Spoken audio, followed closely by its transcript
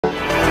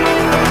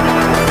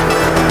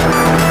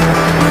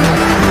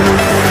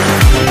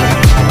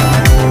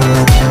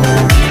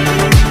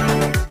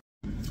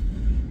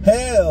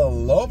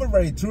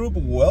Beverly Troop,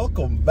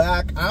 welcome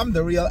back. I'm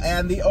the real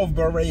Andy of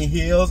Beverly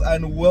Hills,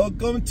 and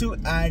welcome to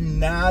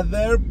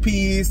another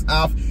piece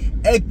of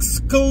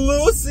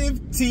exclusive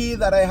tea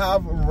that I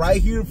have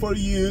right here for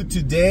you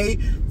today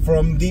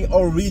from the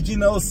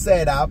original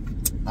setup.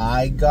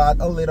 I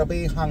got a little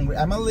bit hungry.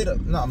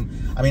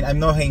 I'm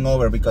not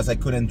hangover because I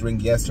couldn't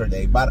drink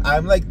yesterday, but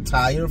I'm like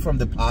tired from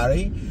the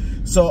party.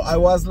 So I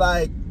was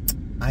like,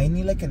 I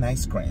need like an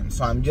ice cream.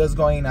 So I'm just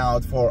going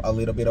out for a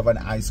little bit of an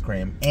ice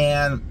cream.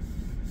 And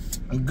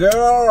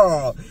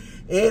girl,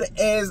 it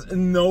is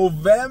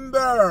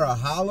November.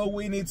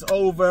 Halloween is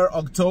over.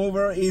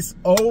 October is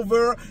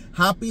over.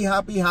 Happy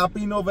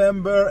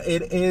November.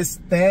 It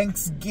is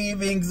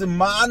Thanksgiving's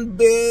month,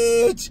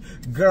 bitch.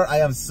 Girl, I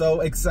am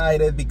so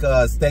excited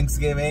because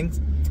Thanksgiving,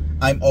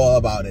 I'm all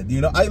about it.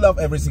 You know, I love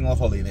every single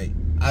holiday.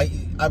 I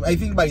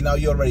think by now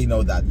you already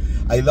know that.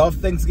 I love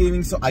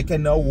Thanksgiving, so I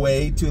cannot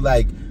wait to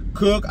like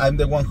cook. I'm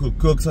the one who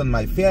cooks on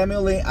my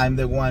family. I'm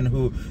the one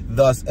who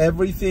does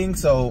everything.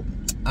 So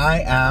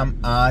I am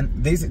on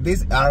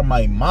these are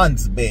my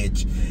months,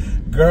 bitch.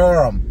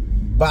 Girl,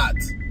 but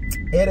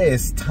it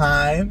is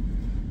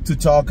time to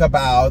talk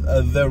about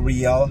the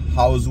Real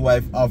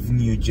Housewife of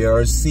New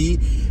Jersey,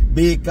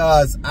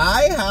 because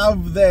I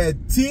have the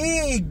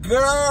tea,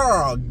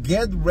 girl.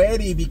 Get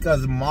ready,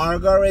 because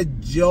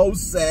Margaret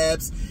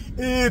Josephs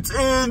is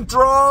in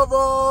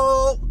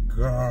trouble,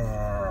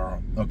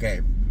 girl.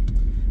 Okay,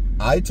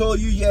 I told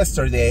you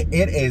yesterday,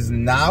 it is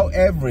now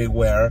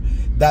everywhere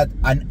that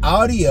an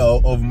audio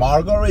of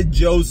Margaret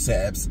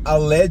Josephs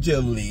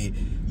allegedly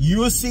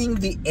using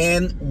the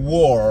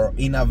N-word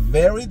in a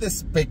very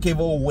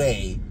despicable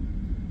way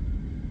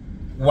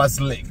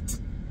was leaked.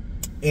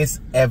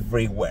 It's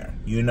everywhere,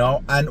 you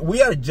know, and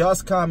we are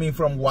just coming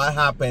from what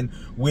happened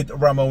with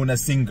Ramona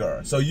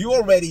Singer. So you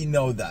already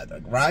know that,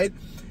 right?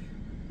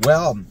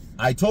 Well,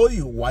 I told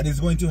you what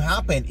is going to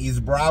happen. Is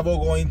Bravo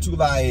going to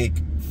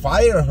like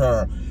fire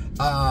her?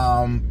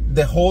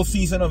 The whole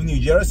season of New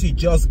Jersey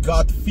just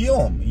got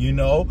filmed, you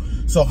know,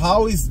 so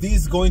how is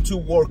this going to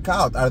work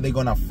out? Are they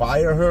gonna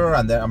fire her,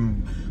 and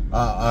then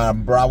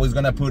Bravo is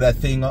gonna put a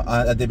thing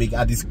at the big,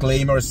 a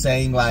disclaimer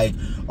saying like,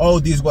 oh,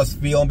 this was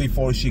filmed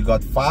before she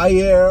got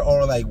fired,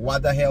 or like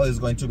what the hell is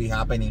going to be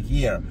happening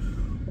here?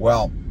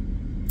 Well,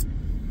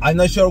 I'm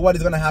not sure what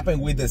is going to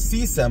happen with the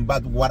season,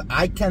 but what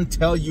I can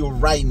tell you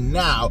right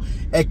now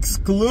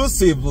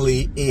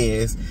exclusively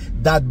is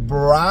that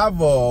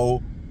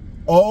Bravo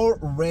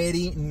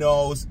already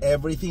knows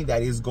everything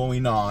that is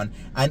going on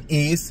and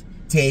is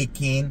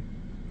taking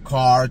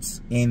cards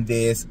in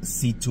this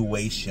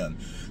situation.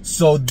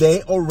 So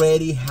they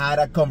already had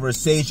a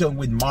conversation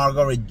with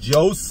Margaret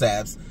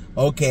Josephs,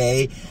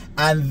 okay,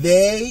 and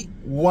they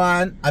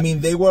were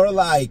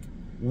like,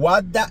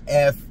 what the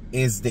F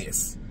is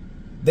this?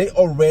 They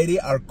already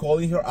are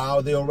calling her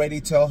out. They already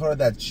tell her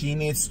that she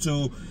needs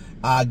to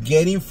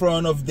get in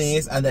front of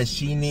this, and that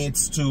she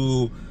needs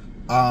to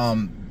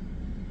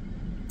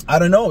I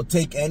don't know,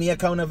 take any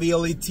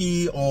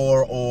accountability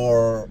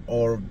or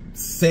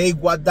say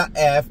what the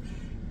F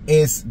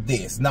is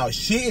this. Now,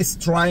 she is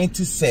trying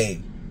to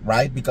say,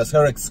 right, because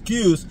her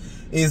excuse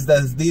is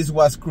that this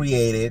was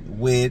created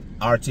with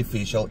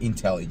artificial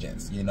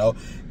intelligence, you know.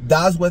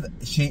 That's what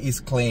she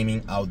is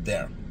claiming out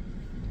there.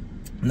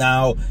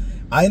 Now,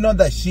 I know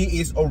that she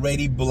is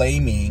already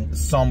blaming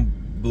some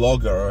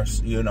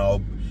bloggers, you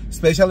know,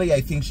 especially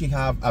I think she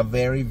have a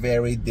very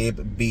deep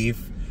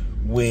beef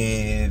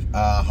with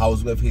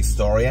housewife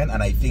historian,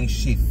 and I think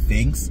she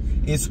thinks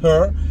it's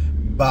her,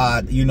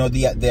 but you know,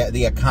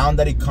 the account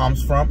that it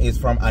comes from is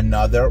from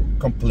another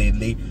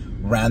completely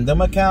random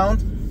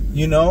account,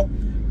 you know.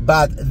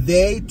 But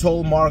they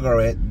told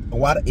Margaret,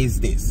 what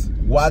is this?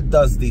 What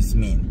does this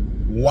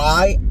mean?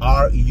 Why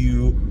are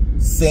you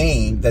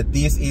saying that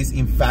this is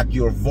in fact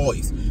your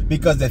voice?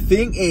 Because the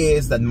thing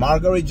is that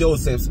Margaret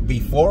Josephs,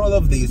 before all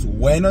of this,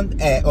 went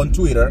on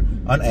Twitter,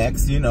 on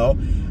X, you know,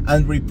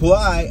 and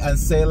reply and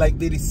say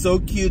like, it is so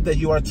cute that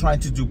you are trying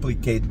to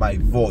duplicate my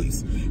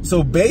voice.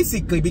 So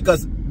basically,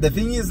 because the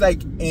thing is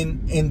like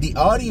in the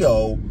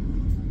audio,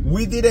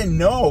 we didn't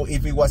know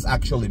if it was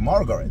actually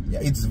Margaret.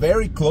 It's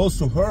very close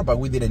to her, but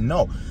we didn't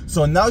know.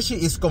 So now she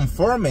is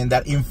confirming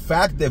that in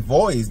fact the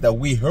voice that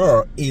we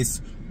heard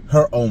is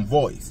her own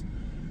voice.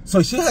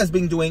 So she has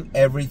been doing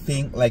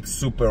everything like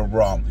super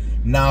wrong.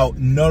 Now,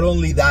 not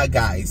only that,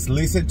 guys,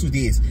 listen to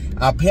this.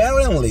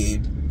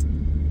 Apparently,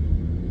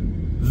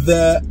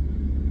 the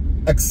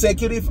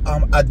executive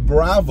at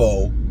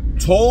Bravo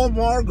told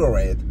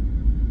Margaret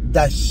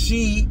that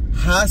she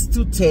has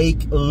to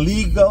take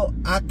legal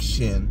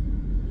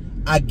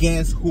action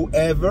against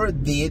whoever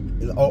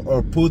did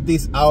or put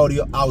this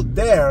audio out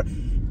there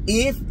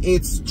if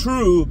it's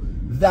true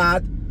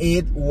that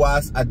it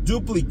was a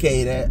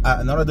duplicated,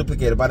 not a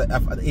duplicated, but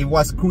it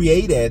was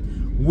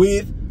created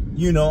with,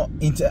 you know,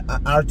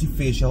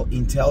 artificial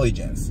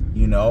intelligence,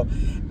 you know,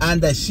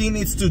 and that she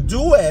needs to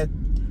do it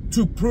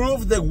to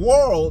prove the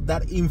world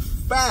that in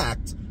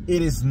fact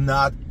it is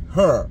not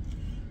her.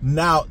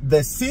 Now,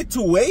 the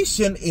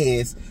situation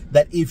is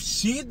that if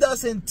she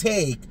doesn't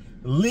take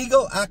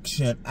legal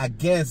action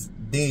against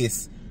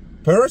this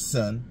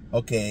person,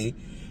 okay,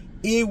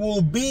 it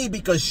will be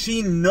because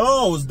she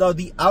knows that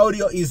the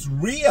audio is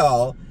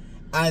real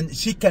and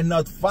she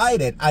cannot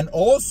fight it. And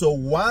also,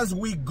 once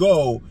we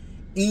go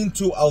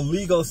into a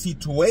legal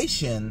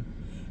situation,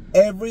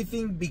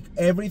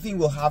 everything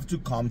will have to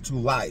come to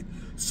light.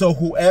 So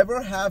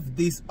whoever have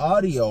this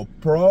audio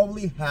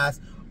probably has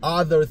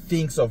other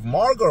things of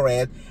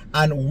Margaret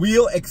and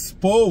will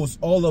expose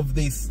all of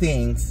these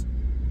things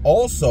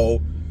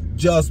also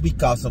just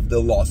because of the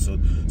lawsuit.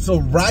 So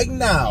right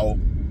now,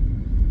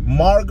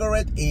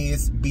 Margaret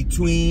is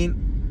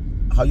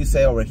between, how you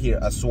say over here,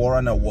 a sword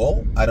and a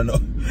wall? I don't know.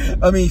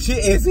 I mean, she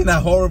is in a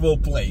horrible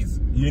place,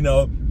 you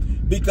know,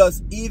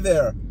 because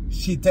either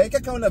she take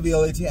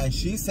accountability and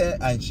she said,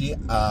 and she,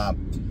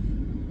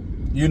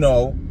 you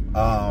know,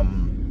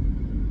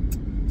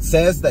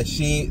 says that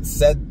she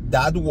said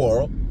that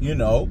word, you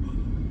know,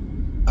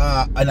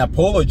 and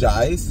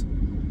apologize,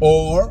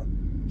 or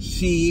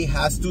she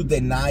has to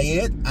deny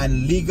it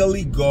and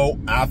legally go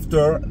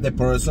after the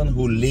person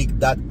who leaked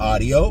that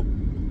audio,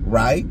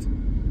 right?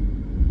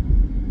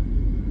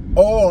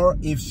 Or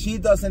if she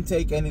doesn't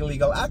take any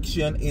legal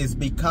action, is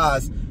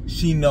because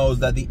she knows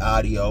that the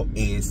audio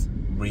is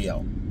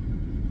real.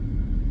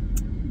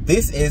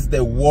 This is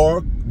the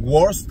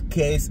worst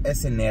case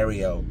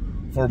scenario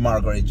for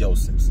Margaret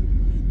Josephs.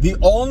 The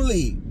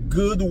only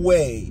good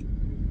way,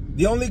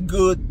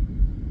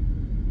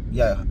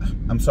 yeah,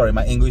 I'm sorry,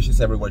 my English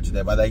is everywhere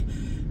today, but like,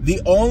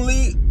 the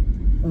only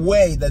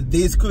way that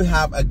this could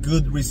have a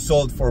good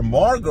result for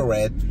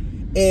Margaret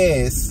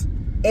is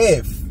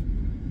if,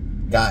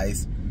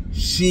 guys,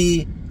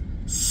 she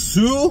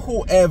sue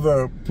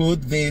whoever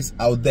put this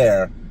out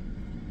there,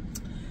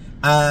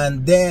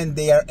 and then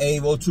they are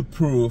able to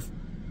prove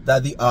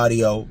that the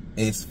audio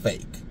is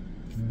fake.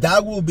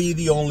 That will be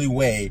the only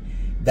way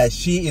that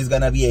she is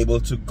gonna be able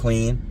to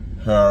clean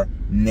her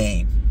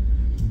name.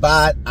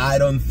 But I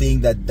don't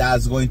think that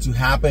that's going to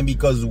happen,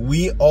 because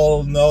we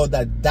all know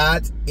that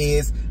that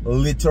is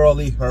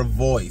literally her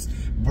voice.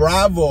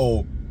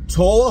 Bravo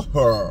told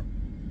her,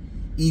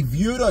 if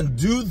you don't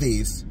do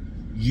this,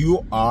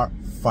 you are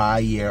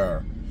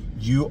fired.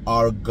 You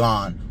are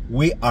gone.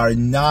 We are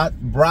not,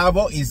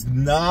 Bravo is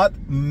not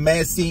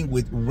messing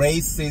with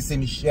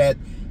racism shit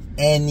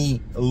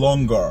any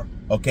longer,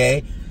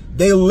 okay?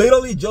 They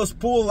literally just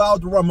pulled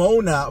out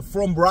Ramona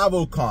from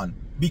BravoCon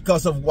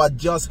because of what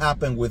just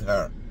happened with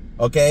her,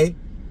 okay?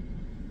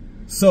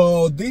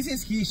 So this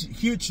is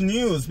huge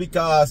news,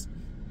 because,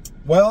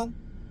 well,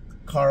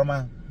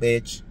 karma,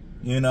 bitch,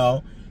 you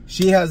know?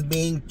 She has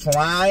been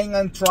trying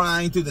and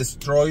trying to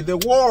destroy the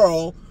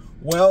world.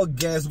 Well,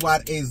 guess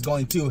what is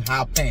going to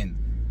happen,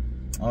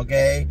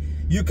 okay?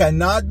 You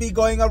cannot be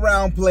going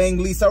around playing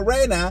Lisa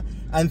Rinna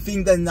and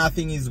think that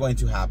nothing is going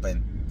to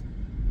happen.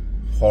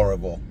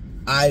 Horrible.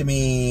 I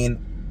mean,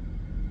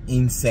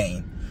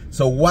 insane.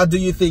 So what do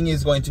you think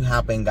is going to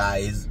happen,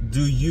 guys?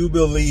 Do you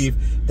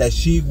believe that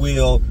she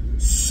will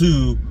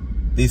sue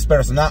this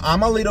person? Now,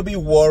 I'm a little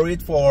bit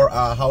worried for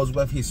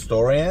Housewife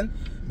Historian,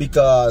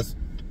 because,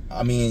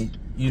 I mean,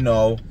 you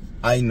know,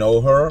 I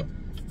know her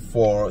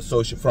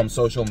from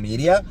social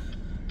media,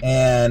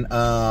 and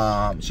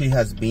she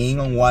has been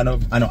on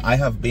I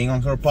have been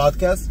on her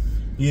podcast,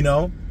 you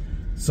know.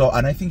 So,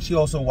 and I think she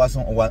also was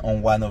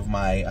on one of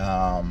my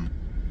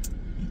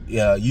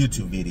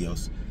YouTube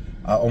videos,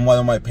 on one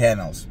of my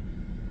panels.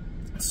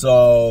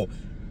 So,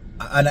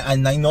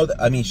 and I know that,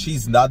 I mean,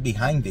 she's not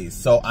behind this.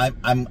 So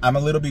I'm a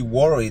little bit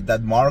worried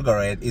that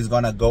Margaret is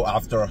gonna go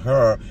after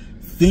her,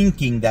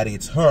 thinking that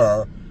it's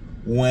her,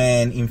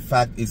 when in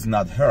fact it's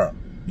not her,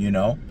 you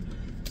know.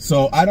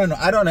 So I don't know.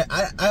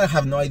 I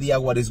have no idea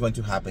what is going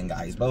to happen,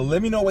 guys. But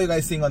let me know what you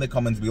guys think on the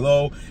comments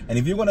below. And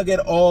if you want to get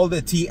all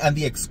the tea and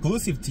the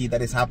exclusive tea that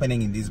is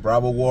happening in this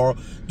Bravo war,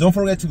 don't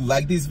forget to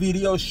like this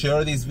video,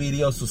 share this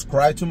video,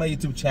 subscribe to my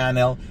YouTube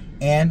channel,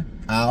 and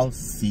I'll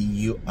see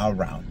you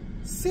around.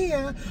 See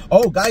ya.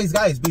 Oh,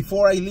 guys,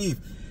 before I leave,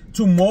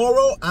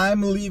 tomorrow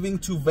I'm leaving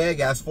to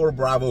Vegas for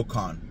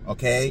BravoCon,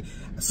 okay?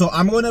 So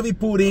I'm going to be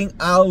putting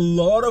a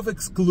lot of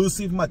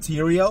exclusive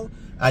material,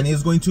 and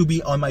it's going to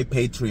be on my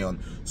Patreon.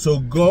 So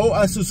go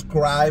and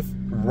subscribe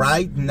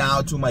right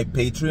now to my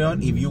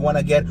Patreon if you want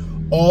to get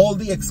all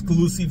the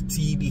exclusive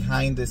tea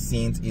behind the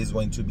scenes. Is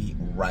going to be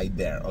right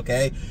there,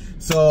 okay?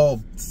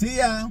 So see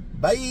ya.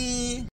 Bye.